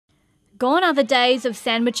Gone are the days of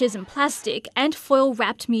sandwiches in plastic and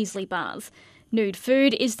foil-wrapped muesli bars. Nude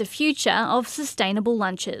food is the future of sustainable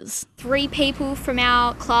lunches. 3 people from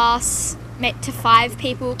our class met to 5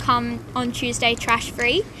 people come on Tuesday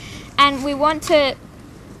trash-free, and we want to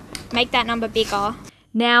make that number bigger.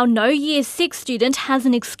 Now, no Year 6 student has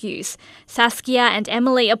an excuse. Saskia and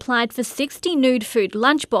Emily applied for 60 nude food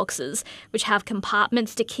lunchboxes, which have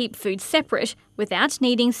compartments to keep food separate without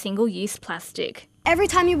needing single-use plastic. Every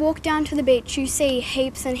time you walk down to the beach, you see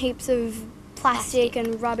heaps and heaps of plastic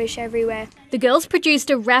and rubbish everywhere. The girls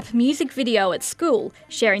produced a rap music video at school,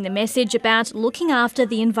 sharing the message about looking after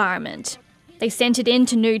the environment. They sent it in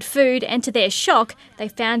to Nude Food, and to their shock, they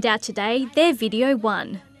found out today their video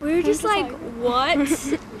won. We were just like, what?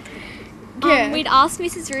 We'd asked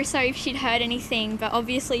Mrs. Russo if she'd heard anything, but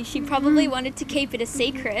obviously she probably wanted to keep it a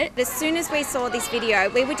secret. As soon as we saw this video,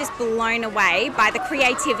 we were just blown away by the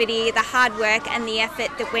creativity, the hard work and the effort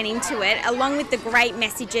that went into it, along with the great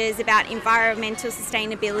messages about environmental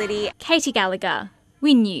sustainability. Katie Gallagher,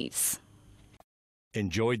 Win News.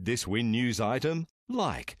 Enjoyed this Win News item?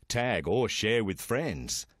 Like, tag or share with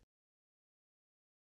friends.